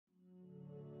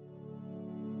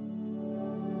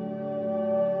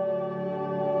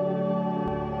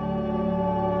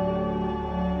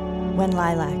When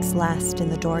Lilacs Last in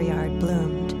the Dooryard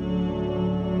Bloomed,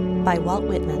 by Walt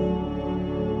Whitman.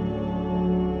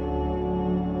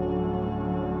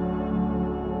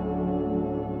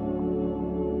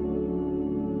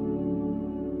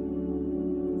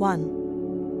 One.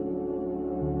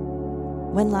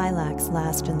 When lilacs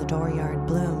last in the dooryard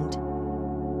bloomed,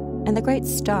 and the great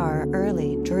star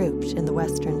early drooped in the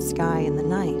western sky in the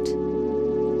night,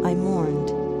 I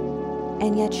mourned,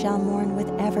 and yet shall mourn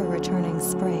with ever-returning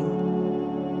spring.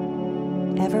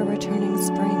 Ever-returning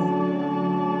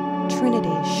spring,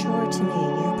 trinity sure to me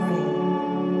you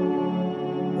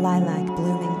bring. Lilac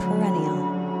blooming perennial,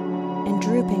 and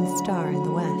drooping star in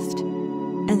the west,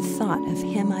 and thought of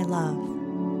him I love.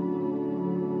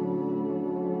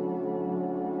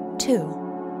 2.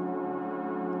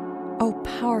 O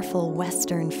powerful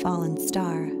western fallen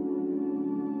star,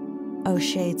 O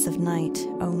shades of night,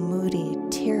 O moody,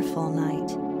 tearful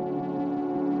night,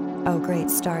 O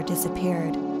great star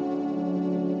disappeared,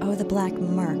 O the black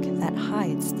murk that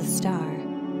hides the star,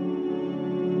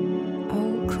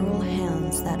 O cruel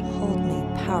hands that hold me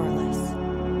powerless,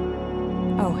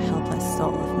 O helpless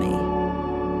soul of me,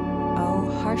 O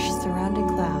harsh surrounding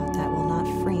cloud that will not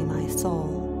free my soul.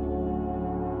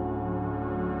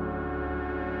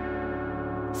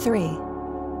 3.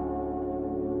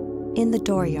 In the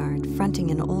dooryard,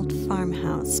 fronting an old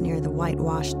farmhouse near the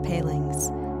whitewashed palings,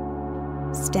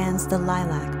 stands the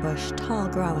lilac bush tall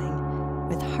growing,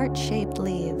 with heart-shaped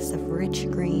leaves of rich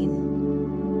green,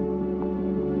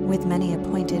 with many a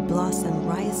pointed blossom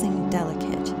rising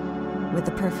delicate, with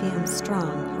the perfume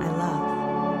strong I love,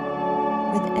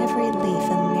 with every leaf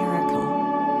a miracle.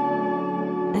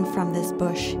 And from this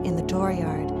bush in the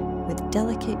dooryard, with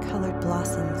delicate colored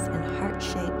blossoms and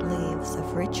heart-shaped leaves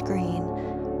of rich green,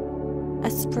 a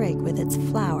sprig with its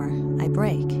flower I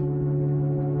break.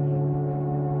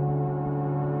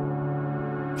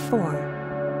 4.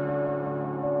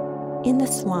 In the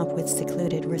swamp with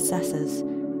secluded recesses,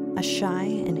 a shy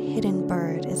and hidden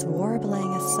bird is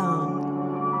warbling a song.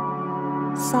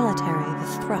 Solitary the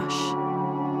thrush,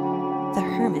 the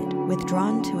hermit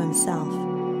withdrawn to himself,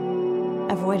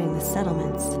 avoiding the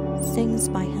settlements, sings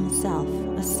by himself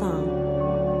a song.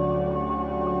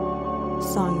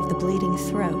 Song of the bleeding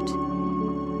throat,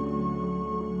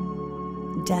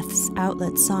 death's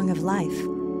outlet song of life.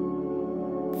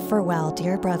 For well,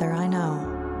 dear brother, I know,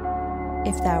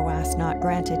 if thou wast not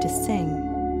granted to sing,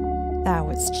 thou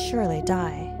wouldst surely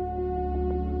die.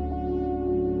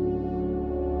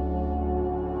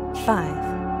 5.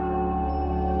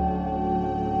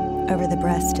 Over the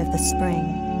breast of the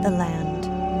spring, the land,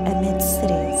 amid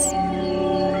cities,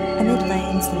 amid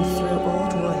lanes and through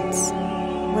old woods,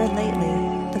 where lately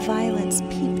the violets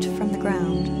peeped from the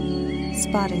ground,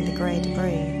 spotting the gray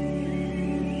debris,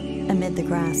 amid the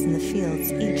grass in the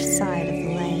fields each side of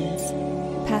the lanes,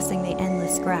 passing the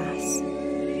endless grass,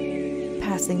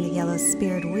 passing the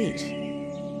yellow-speared wheat,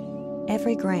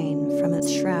 every grain from its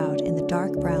shroud in the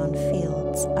dark brown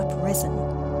fields uprisen,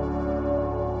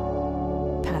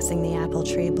 passing the apple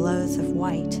tree blows of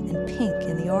white and pink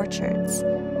in the orchards,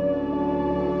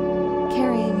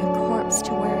 carrying a corpse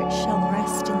to where it shall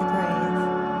rest in the grave,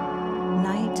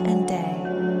 night and day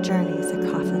journeys a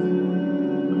coffin.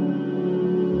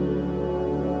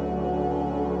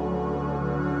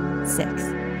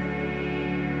 6.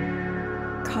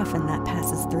 Coffin that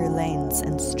passes through lanes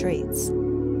and streets,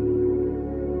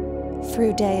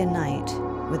 through day and night,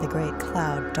 with a great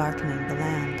cloud darkening the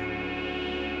land,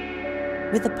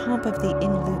 with the pomp of the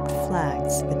in-looped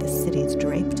flags, with the cities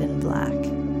draped in black,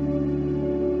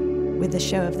 with the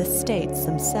show of the states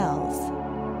themselves,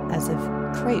 as of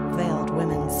crape-veiled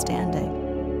women standing,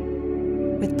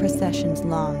 with processions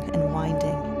long and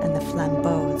winding, and the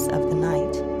flambeaux of the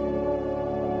night,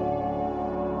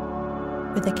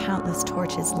 with the countless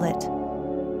torches lit,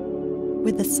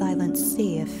 with the silent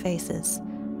sea of faces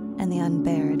and the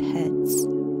unbared heads,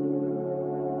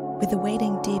 with the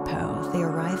waiting depot, the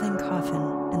arriving coffin,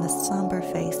 and the somber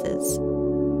faces,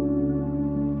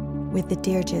 with the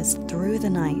dirges through the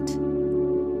night,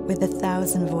 with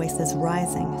 1,000 voices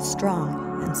rising,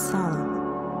 strong and solemn,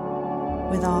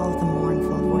 with all the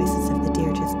mournful voices of the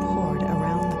dirges poured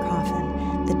around the coffin,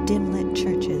 the dim-lit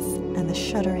churches and the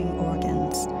shuddering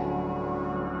organs,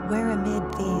 where amid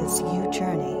these you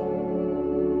journey,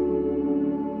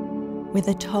 with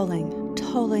the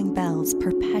tolling bells'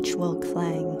 perpetual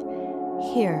clang.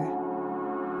 Here,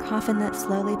 coffin that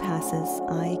slowly passes,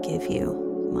 I give you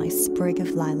my sprig of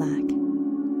lilac.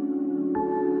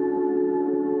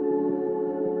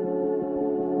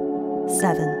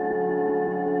 7.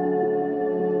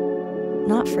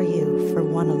 Not for you, for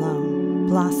one alone,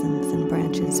 Blossoms and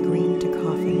branches green to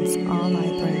coffins, all I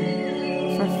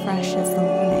bring, for fresh is the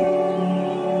morning.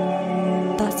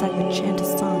 Thus I would chant a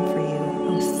song for you,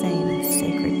 O sane and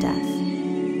sacred death.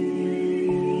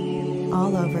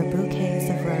 All over bouquets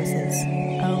of roses,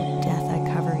 O death, I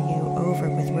cover you over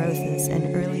with roses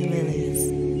and early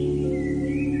lilies.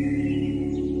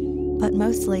 But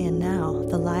mostly and now,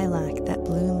 the lilac that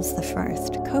blooms the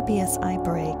first, copious I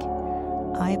break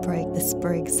the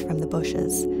sprigs from the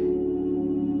bushes.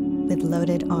 With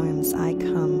loaded arms I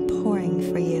come, pouring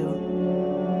for you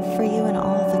and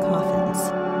all the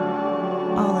coffins,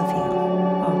 all of you,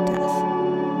 O death.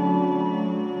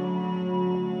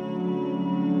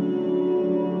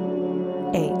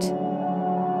 Eight.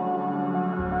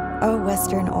 O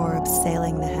western orb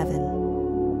sailing the heaven,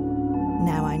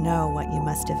 now I know what you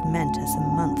must have meant as a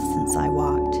month since I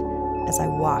walked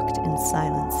in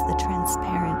silence the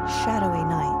transparent, shadowy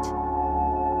night.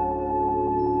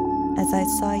 As I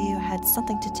saw you had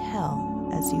something to tell,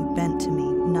 as you bent to me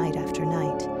night after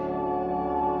night.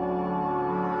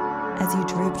 As you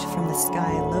drooped from the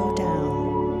sky low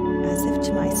down, as if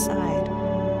to my side,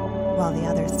 while the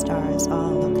other stars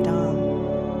all looked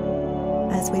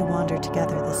on. As we wandered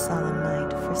together the solemn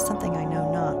night, for something I know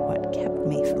not what kept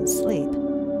me from sleep.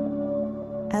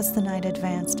 As the night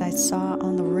advanced, I saw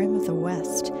on the rim of the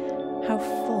west how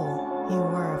full you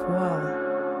were of woe.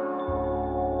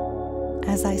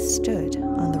 As I stood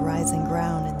on the rising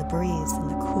ground in the breeze in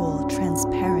the cool,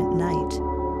 transparent night,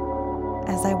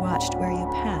 as I watched where you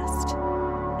passed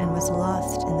and was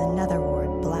lost in the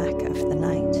netherward black of the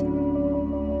night.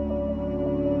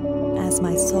 As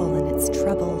my soul in its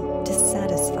trouble,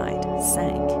 dissatisfied,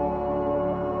 sank,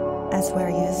 as where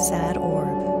you sad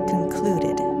orb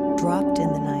concluded, dropped in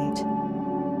the night,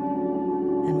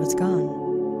 and was gone.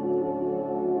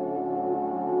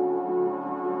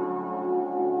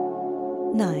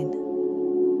 9.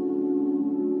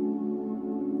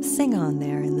 Sing on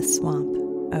there in the swamp,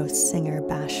 O singer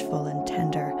bashful and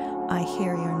tender. I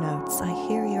hear your notes, I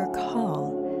hear your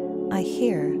call.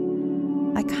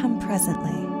 I come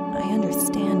presently, I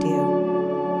understand you.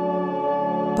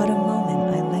 But a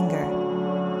moment I linger,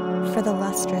 for the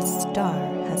lustrous star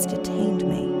has detained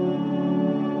me.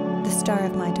 The star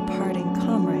of my departing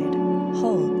comrade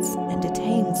holds and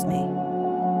detains me.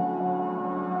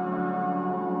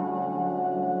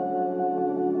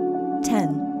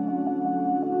 10.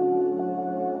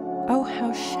 Oh,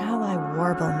 how shall I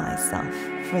warble myself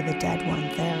for the dead one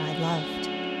there I loved?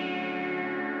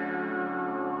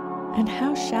 And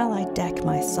how shall I deck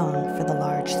my song for the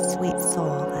large, sweet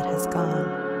soul that has gone?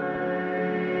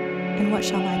 And what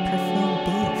shall my perfume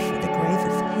be for the grave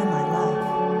of him I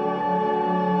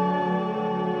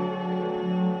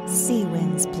love? Sea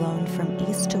winds blown from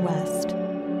east to west,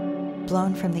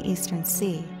 blown from the eastern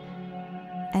sea,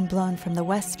 and blown from the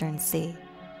western sea,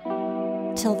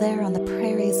 till there on the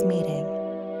prairies meeting,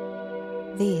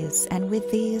 these, and with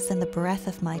these and the breath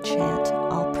of my chant,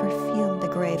 I'll perfume the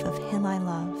grave of him I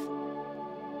love.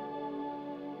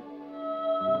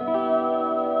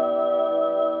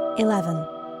 11.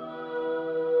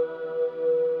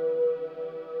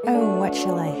 Oh, what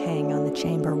shall I hang on the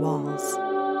chamber walls?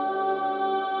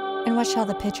 And what shall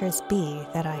the pictures be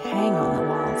that I hang on the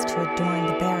walls to adorn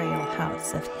the burial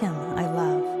house of him I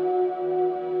love?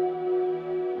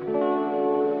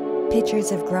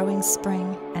 Pictures of growing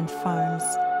spring and farms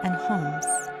and homes.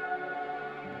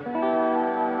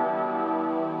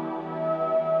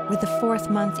 With the 4th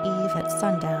month eve at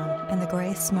sundown and the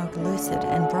gray smoke lucid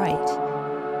and bright,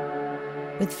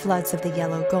 with floods of the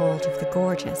yellow gold of the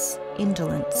gorgeous,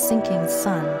 indolent, sinking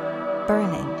sun,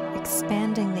 burning,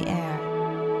 expanding the air,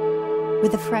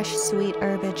 with the fresh, sweet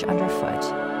herbage underfoot,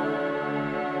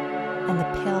 and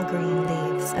the pale green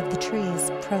leaves of the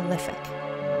trees prolific.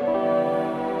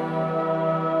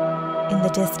 In the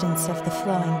distance of the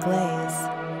flowing glades,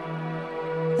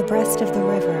 the breast of the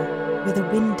river, with a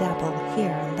wind dabble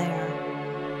here and there,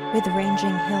 with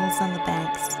ranging hills on the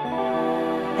banks,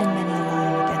 and many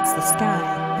lying against the sky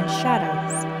and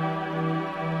shadows,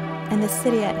 and the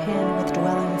city at hand with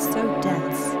dwellings so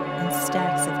dense, and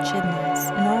stacks of chimneys,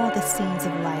 and all the scenes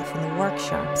of life in the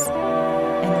workshops,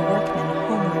 and the workmen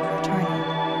homeward returning.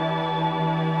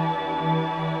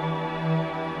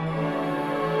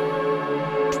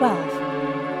 12.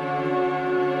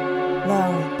 Lo,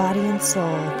 body and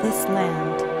soul, this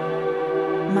land,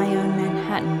 my own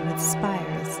Manhattan with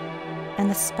spires, and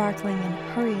the sparkling and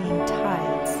hurrying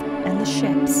tides, and the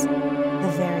ships,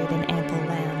 the varied and ample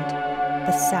land,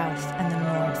 the south and the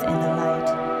north in the light,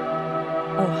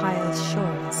 Ohio's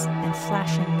shores and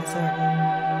flashing Missouri.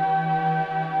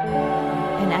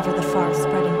 And and ever the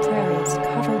far-spreading prairies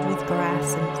covered with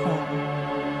grass and corn.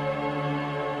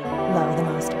 Lo, the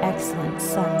most excellent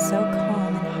sun, so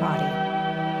calm and haughty.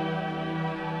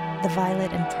 The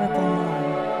violet and purple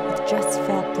morn, with just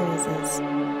felt breezes.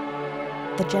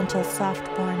 The gentle,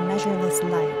 soft-born, measureless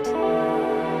light.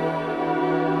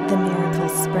 The miracle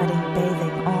spreading,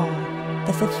 bathing all,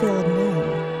 the fulfilled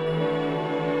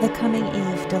moon. The coming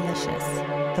eve delicious,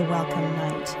 the welcome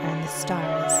night, and the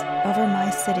stars over my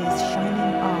city's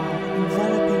shining all,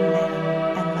 enveloping man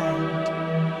and land.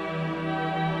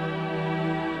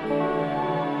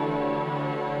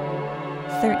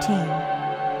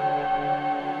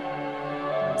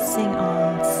 Sing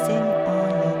on,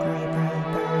 you gray-brown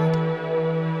bird.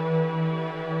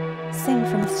 Sing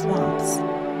from the swamps,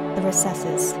 the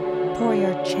recesses, pour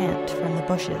your chant from the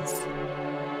bushes.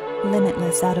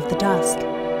 Limitless out of the dusk,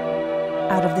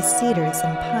 out of the cedars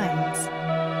and pines.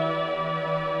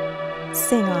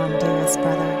 Sing on, dearest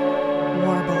brother,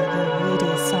 warble your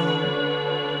reedy song,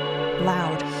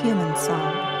 loud human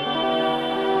song,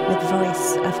 with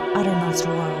voice of uttermost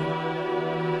woe.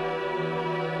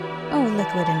 O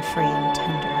liquid and free and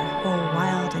tender, O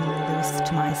wild and loose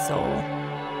to my soul,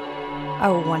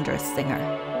 O wondrous singer,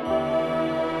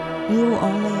 you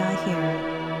only I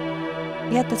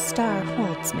hear, yet the star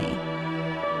holds me,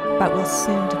 but will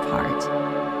soon depart.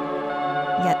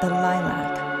 Yet the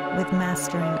lilac, with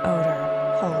mastering odor,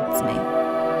 holds me.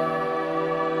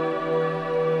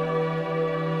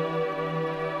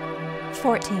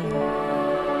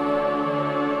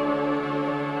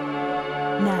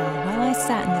 Now, while I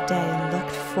sat in the day and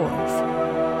looked forth,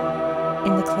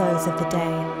 in the close of the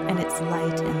day, and its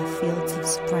light in the fields of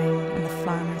spring, and the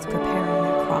farmers preparing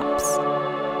their crops,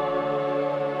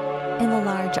 in the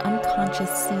large unconscious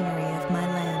scenery of my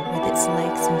land with its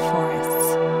lakes and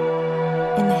forests,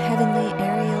 in the heavenly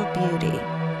aerial beauty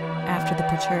after the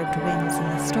perturbed winds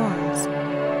and the storms,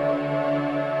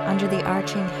 under the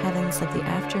arching heavens of the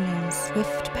afternoon's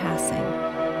swift passing,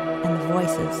 and the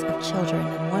voices of children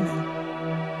and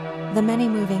women, the many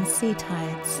moving sea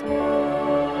tides,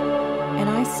 and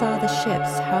I saw the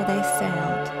ships how they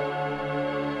sailed,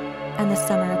 and the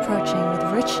summer approaching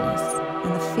with richness,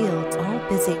 and the fields all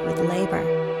busy with labor,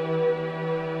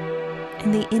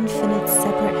 and the infinite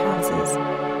separate houses,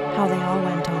 how they all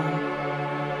went on,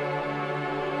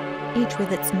 each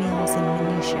with its meals and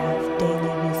minutiae of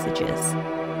daily usages,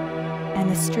 and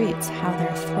the streets how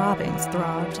their throbbings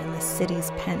throbbed and the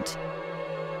cities pent.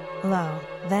 Lo,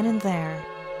 then and there,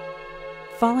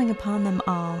 falling upon them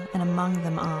all and among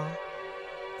them all,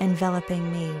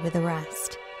 enveloping me with the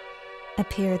rest,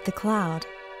 appeared the cloud,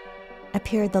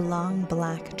 appeared the long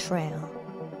black trail,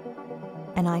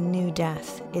 and I knew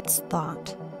death, its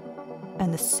thought,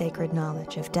 and the sacred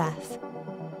knowledge of death.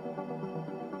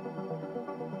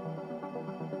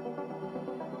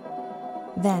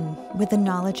 Then, with the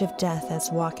knowledge of death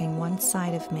as walking one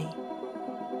side of me,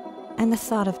 and the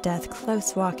thought of death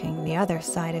close walking the other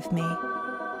side of me,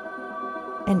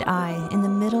 and I in the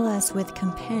middle as with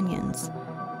companions,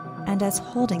 and as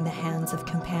holding the hands of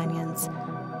companions,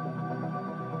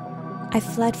 I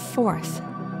fled forth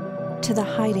to the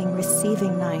hiding,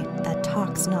 receiving night that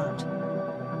talks not,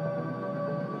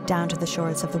 down to the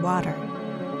shores of the water,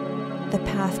 the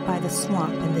path by the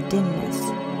swamp and the dimness,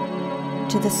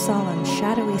 to the solemn,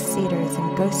 shadowy cedars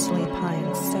and ghostly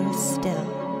pines so still.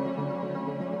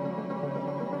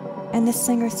 And the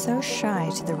singer so shy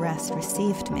to the rest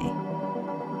received me.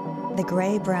 The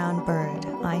gray-brown bird,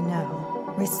 I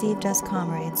know, received us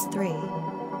comrades three,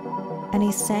 and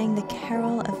he sang the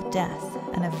carol of death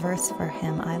and a verse for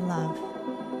him I love.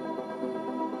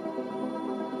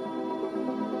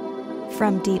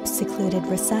 From deep secluded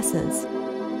recesses,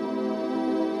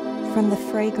 from the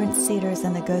fragrant cedars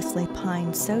and the ghostly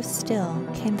pine so still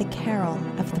came the carol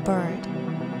of the bird,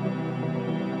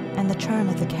 and the charm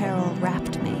of the carol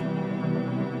wrapped me,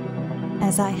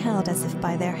 as I held as if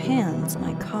by their hands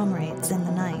my comrades in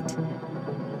the night,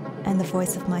 and the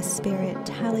voice of my spirit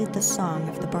tallied the song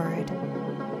of the bird.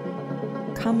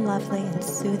 Come lovely and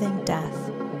soothing death,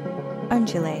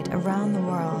 undulate around the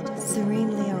world,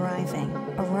 serenely arriving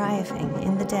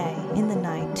in the day, in the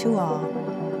night, to all,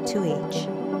 to each.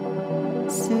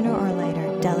 Sooner or later,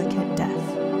 delicate death.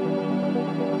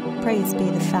 Praise be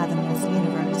the fathomless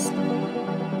universe.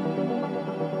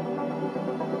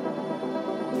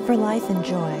 For life and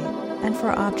joy, and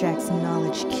for objects and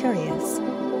knowledge curious,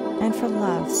 and for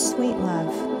love, sweet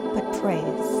love, but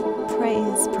praise,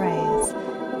 praise, praise,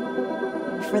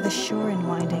 for the sure and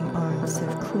winding arms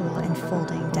of cool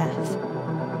enfolding death.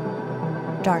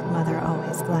 Dark mother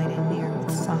always gliding near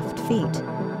with soft feet.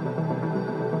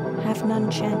 Have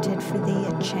none chanted for thee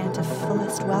a chant of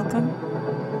fullest welcome?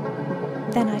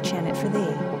 Then I chant it for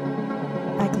thee.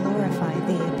 I glorify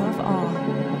thee above all.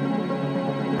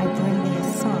 I bring thee a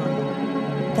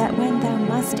song, that when thou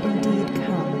must indeed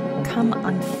come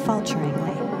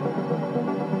unfalteringly.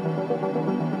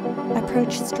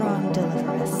 Approach strong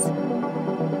deliveress.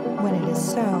 When it is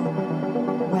so,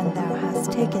 when thou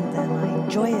hast taken them, I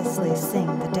joyously sing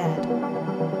the dead,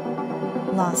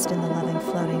 lost in the loving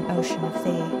floating ocean of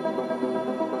thee,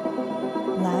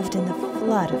 laved in the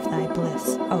flood of thy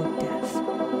bliss, O death.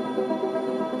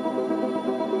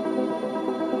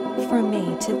 From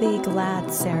me to thee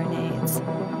glad serenades,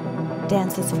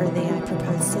 dances for thee I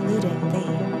propose saluting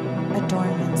thee,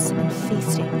 adornments and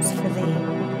feastings for thee,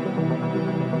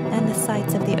 and the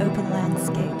sights of the open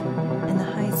landscape and the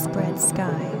high spread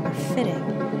sky are fitting,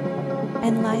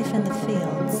 and life in the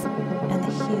fields and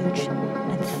the huge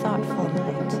and thoughtful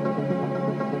night.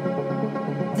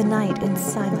 The night in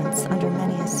silence under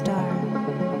many a star,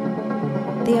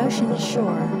 the ocean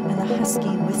shore and the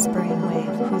husky whispering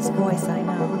wave whose voice I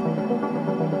know,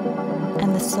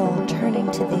 and the soul turning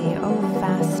to thee, O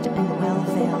vast and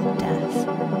well-veiled death,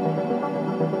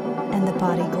 and the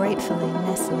body gratefully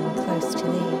nestling close to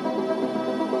thee.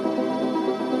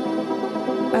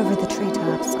 Over the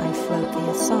treetops I float thee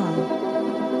a song,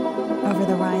 over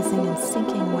the rising and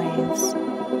sinking waves,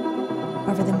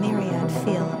 over the myriad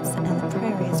fields and the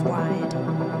prairies wide,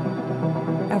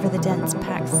 over the dense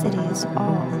packed cities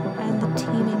all and the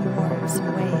teeming wharves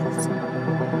and waves.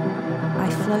 I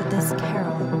float this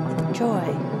carol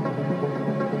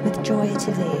with joy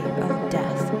to thee, O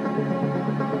death.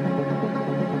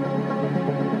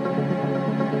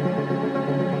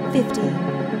 50.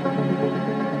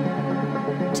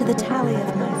 To the tally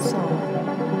of my soul,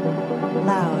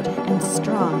 loud and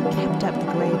strong kept up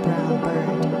the gray-brown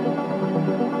bird,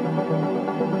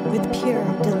 with pure,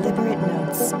 deliberate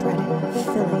notes spreading,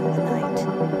 filling the night,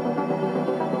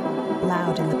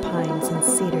 loud in the pines and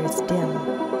cedars dim,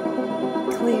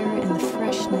 clear in the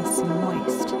freshness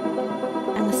moist,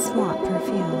 and the swamp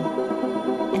perfume,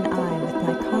 and I with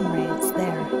my comrades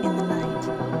there in the night,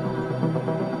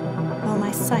 while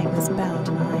my sight was bound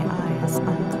and my eyes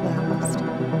unclosed,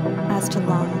 as to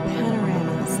long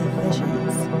panoramas of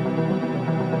visions,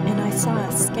 and I saw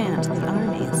askant the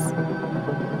armies.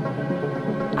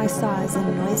 I saw as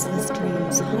in noiseless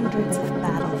dreams hundreds of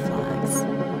battle flags,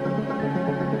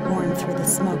 borne through the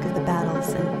smoke of the battles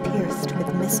and pierced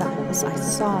with missiles. I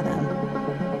saw them,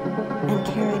 and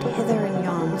carried hither and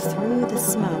yon through the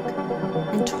smoke,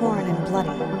 and torn and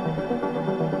bloody,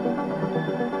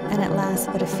 and at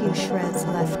last but a few shreds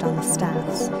left on the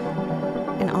staffs,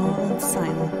 and all in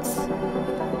silence,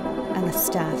 and the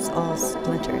staffs all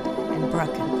splintered and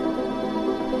broken.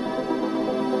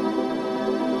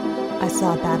 I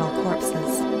saw battle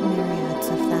corpses, myriads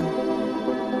of them,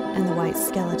 and the white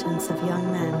skeletons of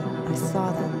young men. I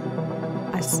saw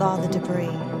them. I saw the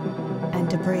debris, and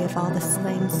debris of all the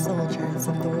slain soldiers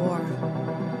of the war.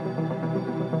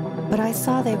 But I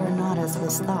saw they were not as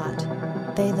was thought.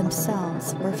 They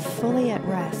themselves were fully at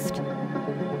rest.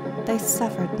 They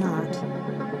suffered not.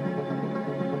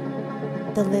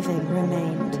 The living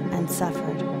remained and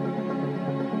suffered.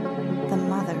 The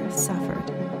mother suffered,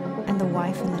 and the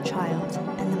wife and the child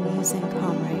and the musing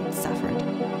comrade suffered,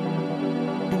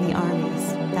 and the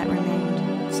armies that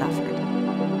remained suffered.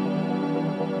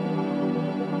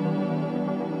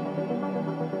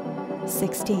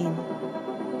 16.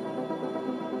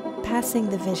 Passing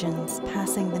the visions,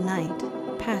 passing the night,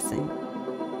 passing,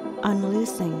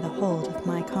 unloosing the hold of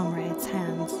my comrade's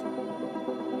hands,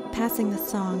 passing the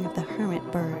song of the hermit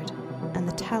bird and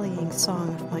the tallying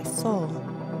song of my soul,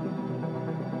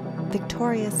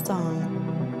 victorious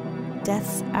song,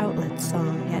 death's outlet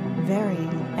song, yet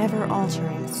varying,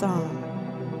 ever-altering song,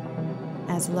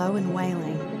 as low and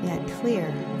wailing, yet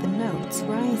clear, the notes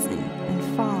rising and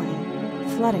falling,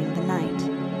 flooding the night,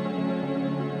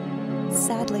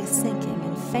 sadly sinking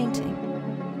and fainting,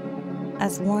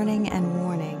 as warning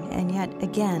and yet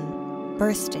again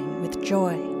bursting with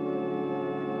joy,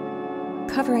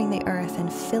 covering the earth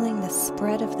and filling the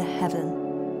spread of the heaven.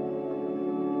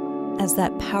 As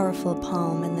that powerful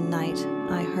palm in the night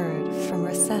I heard from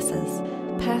recesses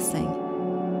passing,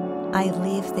 I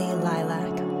leave thee,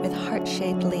 lilac, with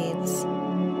heart-shaped leaves.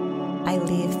 I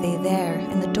leave thee there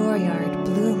in the dooryard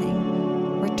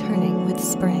blooming, returning with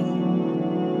spring.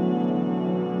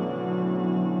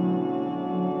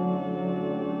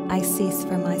 I cease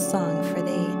from my song for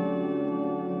thee,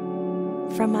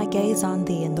 from my gaze on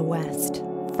thee in the west,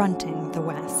 fronting the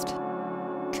west,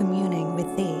 communing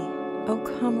with thee, O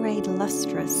comrade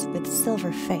lustrous with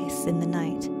silver face in the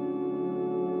night.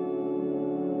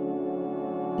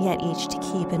 yet each to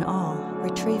keep in all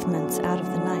retrievements out of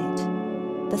the night,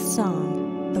 the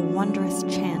song, the wondrous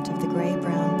chant of the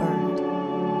gray-brown bird,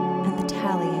 and the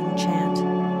tallying chant,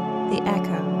 the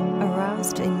echo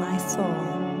aroused in my soul,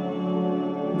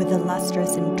 with the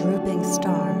lustrous and drooping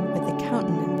star, with the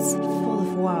countenance full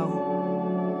of woe,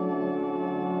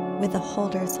 with the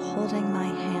holders holding my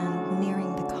hand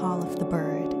nearing the call of the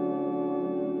bird.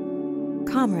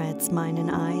 Comrades mine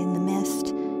and I in the mist,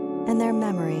 and their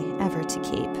memory ever to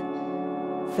keep,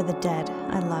 for the dead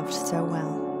I loved so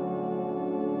well.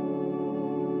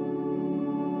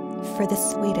 For the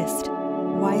sweetest,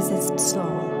 wisest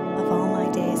soul of all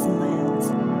my days and lands,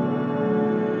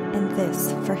 and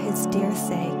this for his dear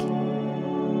sake,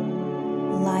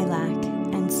 lilac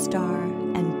and star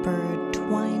and bird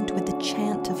twined with the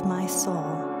chant of my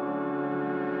soul.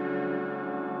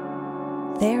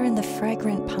 There in the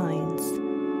fragrant pines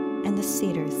and the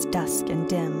cedars dusk and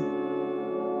dim,